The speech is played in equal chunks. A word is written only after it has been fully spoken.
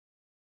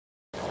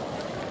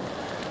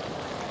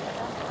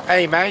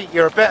Hey mate,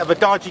 you're a bit of a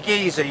dodgy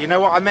geezer, you know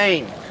what I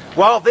mean?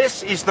 Well,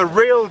 this is the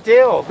real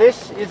deal.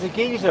 This is a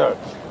geyser.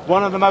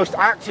 One of the most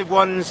active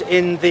ones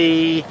in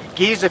the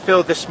geyser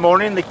field this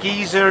morning, the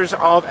Geysers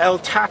of El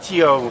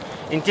Tatio.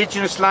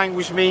 Indigenous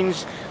language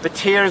means the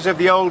tears of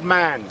the old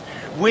man.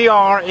 We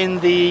are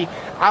in the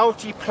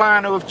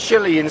Altiplano of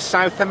Chile in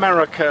South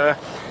America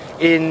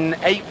in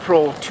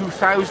April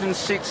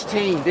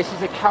 2016. This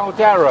is a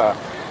caldera.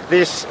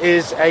 This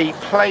is a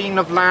plain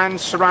of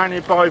land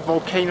surrounded by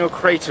volcano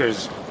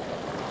craters.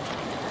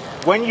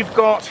 When you've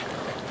got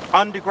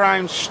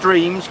underground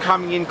streams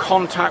coming in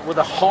contact with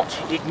a hot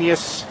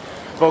igneous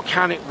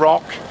volcanic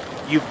rock,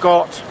 you've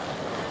got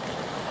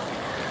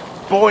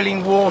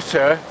boiling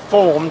water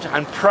formed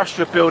and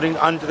pressure building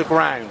under the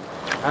ground,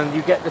 and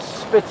you get the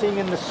spitting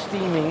and the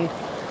steaming.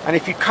 And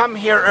if you come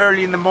here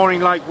early in the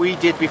morning like we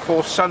did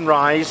before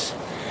sunrise,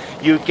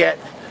 you get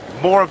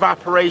more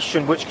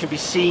evaporation, which can be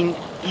seen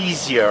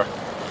easier.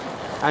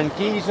 And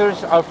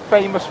geysers are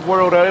famous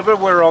world over.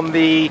 We're on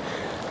the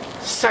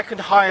second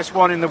highest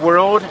one in the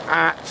world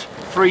at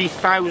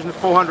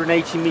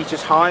 3,480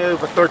 meters high,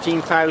 over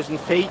 13,000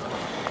 feet.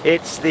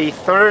 It's the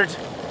third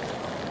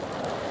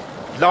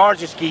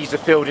largest geyser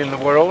field in the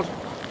world.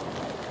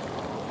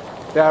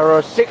 There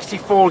are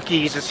 64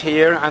 geysers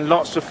here and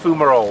lots of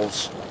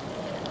fumaroles.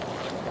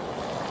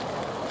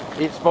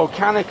 It's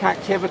volcanic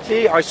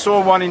activity. I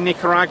saw one in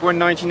Nicaragua in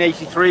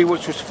 1983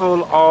 which was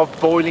full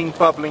of boiling,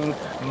 bubbling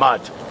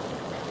mud.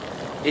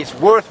 It's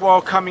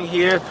worthwhile coming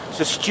here.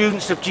 So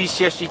students of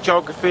GCSE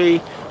geography,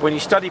 when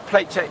you study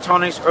plate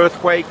tectonics,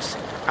 earthquakes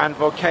and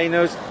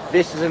volcanoes,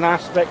 this is an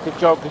aspect of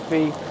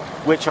geography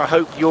which I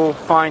hope you'll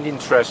find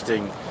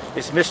interesting.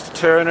 It's Mr.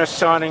 Turner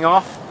signing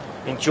off.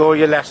 Enjoy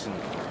your lesson.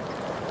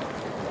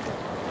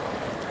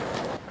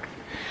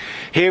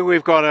 Here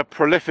we've got a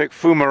prolific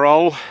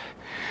fumarole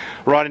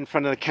right in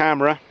front of the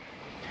camera.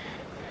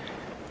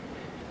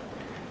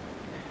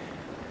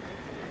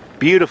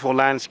 Beautiful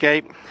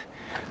landscape.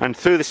 And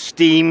through the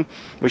steam,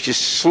 which is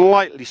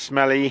slightly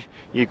smelly,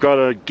 you've got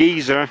a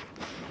geyser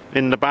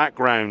in the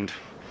background.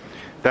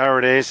 There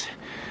it is.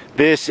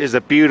 This is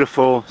a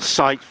beautiful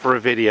sight for a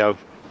video.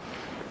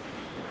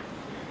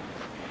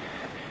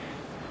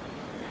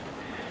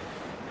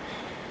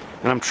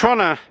 And I'm trying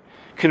to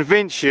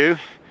convince you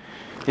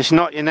it's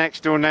not your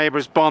next door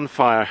neighbour's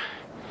bonfire.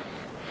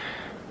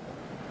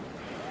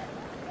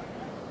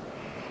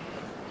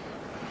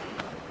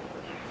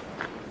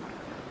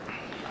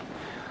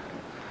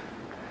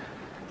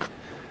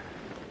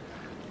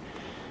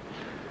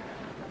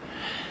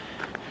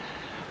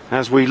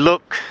 As we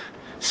look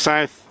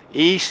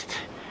southeast,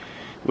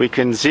 we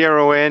can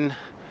zero in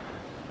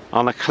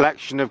on a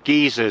collection of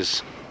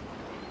geysers.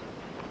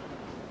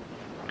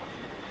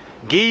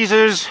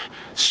 Geysers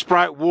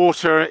sprout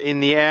water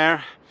in the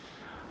air,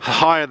 the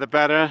higher the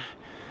better.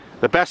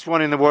 The best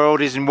one in the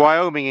world is in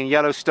Wyoming in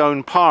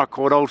Yellowstone Park,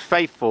 called Old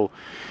Faithful,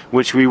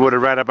 which we would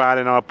have read about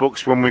in our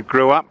books when we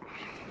grew up.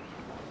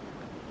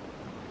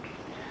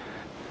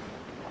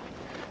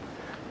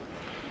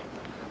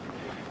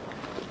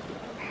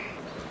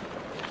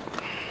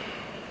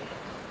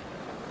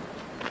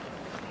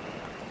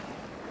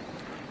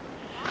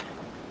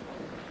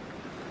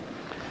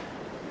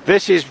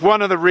 This is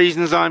one of the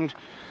reasons I'm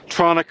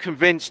trying to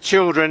convince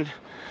children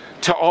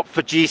to opt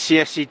for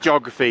GCSE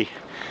geography,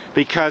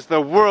 because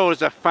the world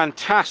is a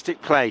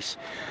fantastic place,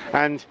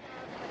 and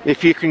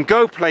if you can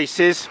go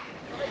places,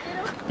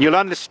 you'll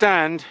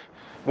understand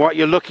what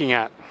you're looking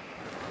at.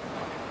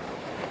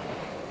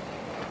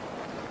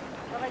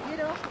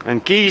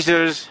 And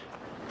geysers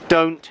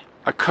don't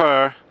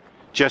occur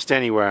just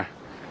anywhere.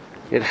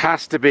 It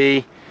has to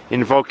be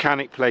in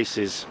volcanic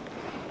places.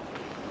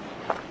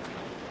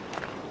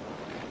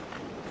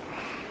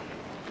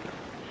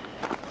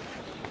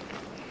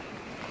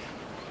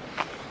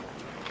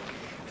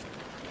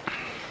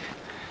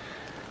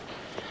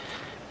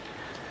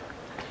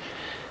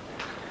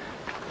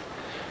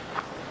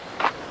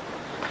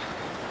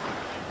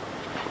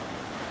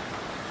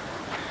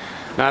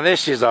 Now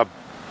this is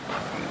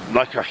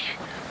like a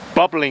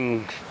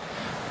bubbling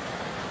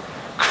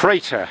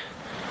crater,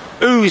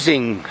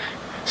 oozing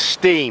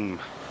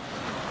steam.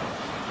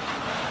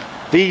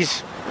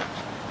 These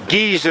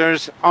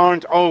geysers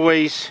aren't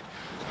always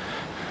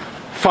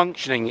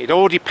functioning. It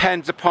all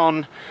depends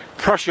upon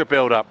pressure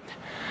buildup.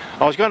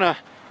 I was going to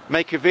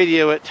make a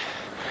video at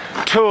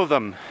two of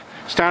them,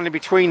 standing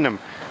between them,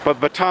 but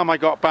by the time I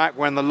got back,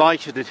 when the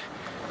light had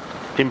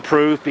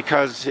improved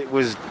because it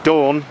was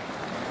dawn,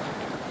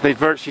 they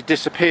virtually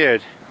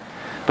disappeared.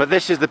 But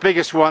this is the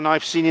biggest one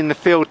I've seen in the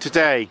field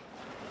today.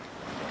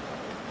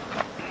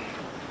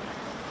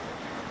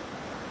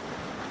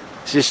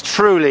 This is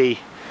truly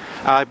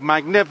a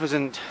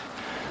magnificent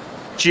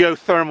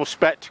geothermal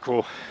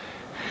spectacle.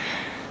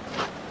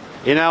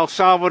 In El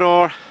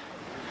Salvador,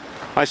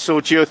 I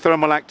saw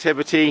geothermal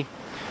activity.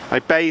 I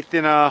bathed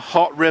in a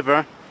hot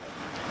river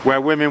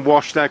where women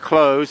wash their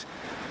clothes,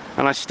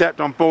 and I stepped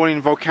on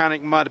boiling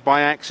volcanic mud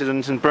by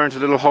accident and burnt a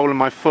little hole in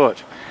my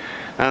foot.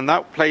 and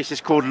that place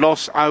is called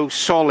Los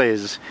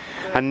Ausoles,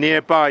 and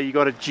nearby you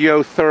got a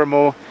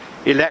geothermal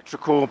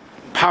electrical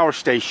power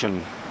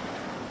station.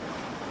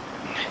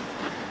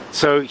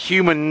 So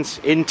humans,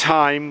 in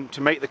time,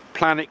 to make the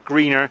planet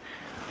greener,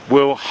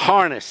 will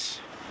harness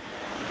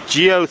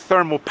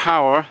geothermal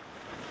power,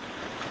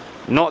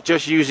 not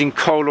just using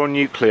coal or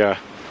nuclear.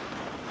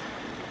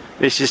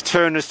 This is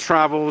Turner's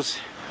Travels,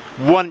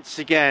 once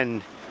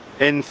again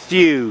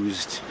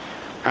enthused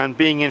and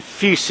being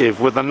effusive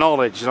with the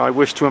knowledge that I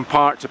wish to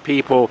impart to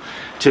people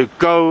to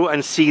go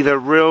and see the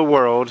real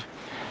world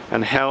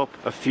and help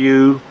a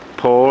few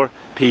poor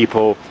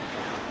people,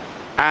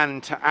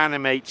 and to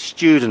animate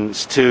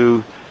students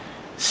to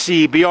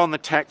see beyond the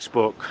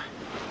textbook,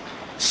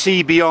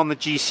 see beyond the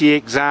GC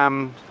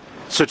exam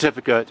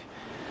certificate,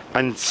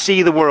 and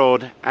see the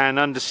world and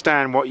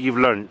understand what you've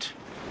learnt.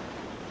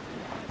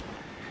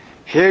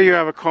 Here you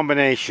have a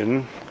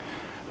combination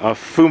of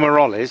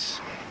fumaroles,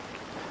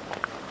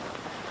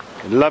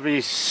 a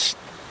lovely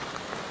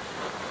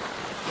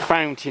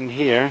fountain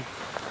here.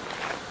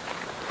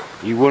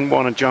 You wouldn't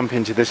want to jump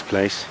into this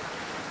place.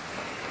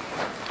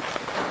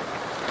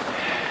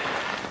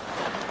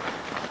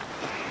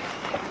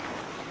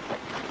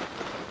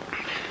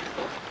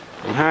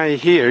 And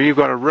here you've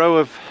got a row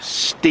of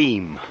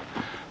steam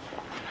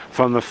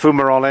from the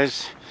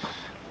fumaroles,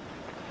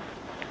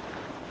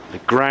 the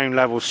ground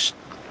level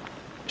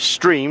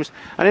streams,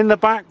 and in the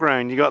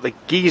background you got the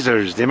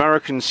geysers. The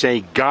Americans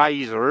say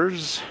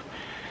geysers.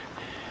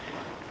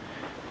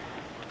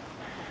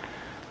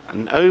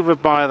 And over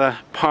by the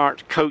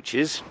parked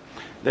coaches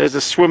there's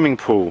a swimming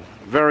pool,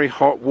 very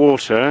hot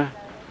water,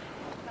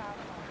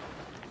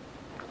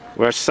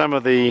 where some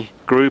of the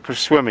group are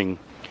swimming.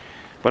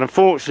 But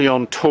unfortunately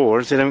on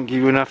tours they don't give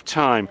you enough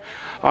time.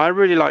 I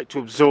really like to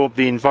absorb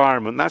the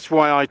environment. That's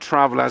why I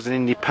travel as an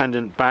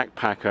independent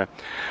backpacker.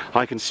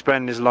 I can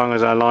spend as long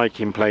as I like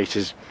in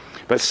places.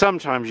 But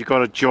sometimes you've got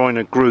to join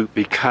a group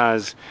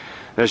because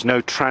there's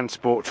no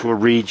transport to a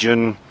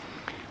region,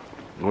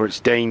 or it's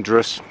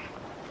dangerous,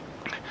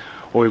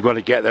 or we've got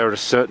to get there at a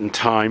certain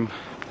time.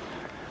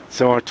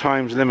 So our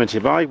time's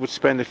limited. But I would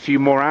spend a few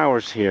more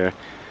hours here.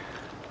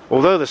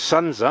 Although the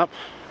sun's up,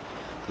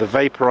 the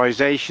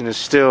vaporization is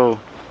still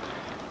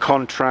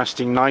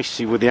contrasting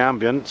nicely with the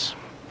ambience.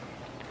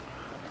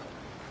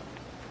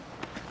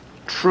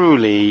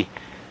 Truly,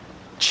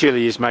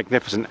 Chile is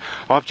magnificent.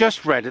 I've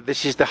just read that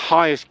this is the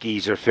highest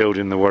geyser field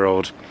in the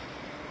world.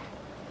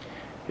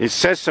 It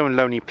says so in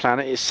Lonely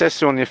Planet, it says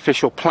so on the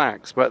official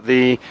plaques, but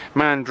the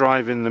man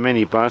driving the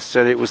minibus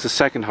said it was the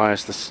second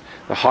highest.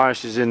 The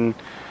highest is in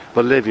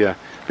Bolivia.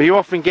 But you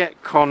often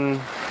get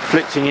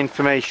conflicting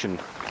information.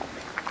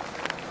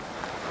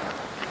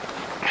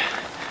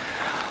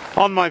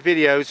 On my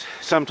videos,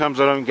 sometimes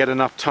I don't get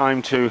enough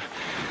time to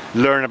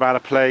learn about a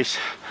place,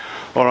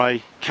 or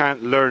I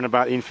can't learn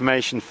about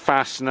information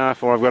fast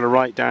enough, or I've got to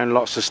write down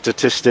lots of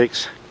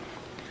statistics.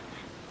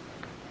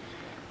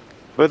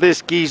 But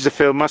this geyser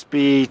field must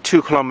be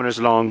 2 kilometers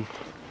long,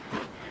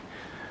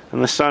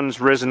 and the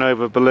sun's risen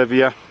over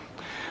Bolivia.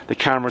 The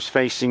camera's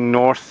facing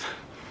north,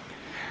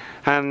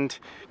 and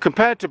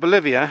compared to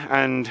Bolivia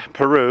and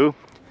Peru,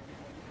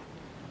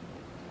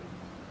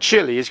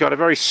 Chile has got a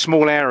very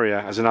small area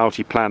as an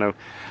altiplano,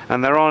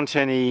 and there aren't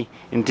any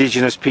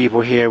indigenous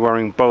people here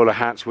wearing bowler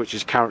hats, which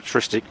is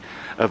characteristic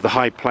of the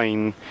high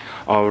plain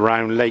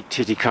around Lake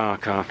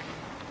Titicaca.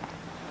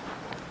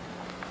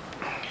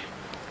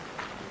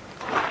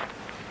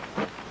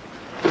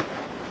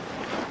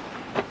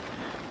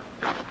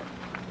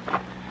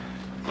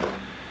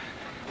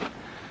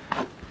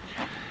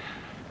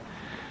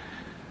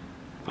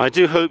 I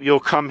do hope you'll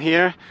come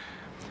here.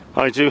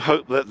 I do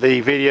hope that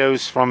the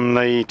videos from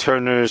the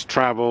Turner's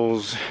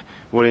Travels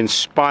will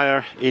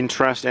inspire,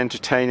 interest,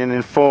 entertain and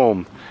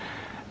inform,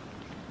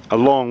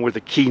 along with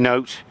the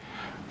keynote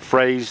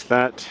phrase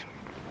that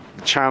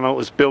the channel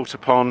is built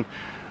upon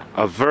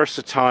a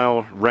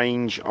versatile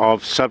range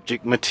of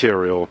subject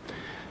material.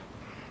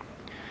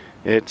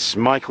 It's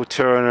Michael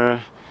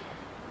Turner,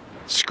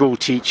 school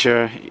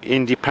teacher,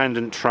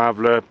 independent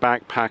traveller,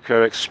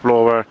 backpacker,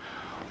 explorer,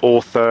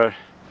 author,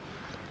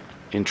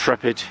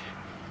 intrepid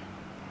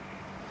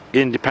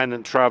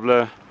independent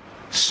traveller,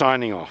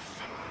 signing off.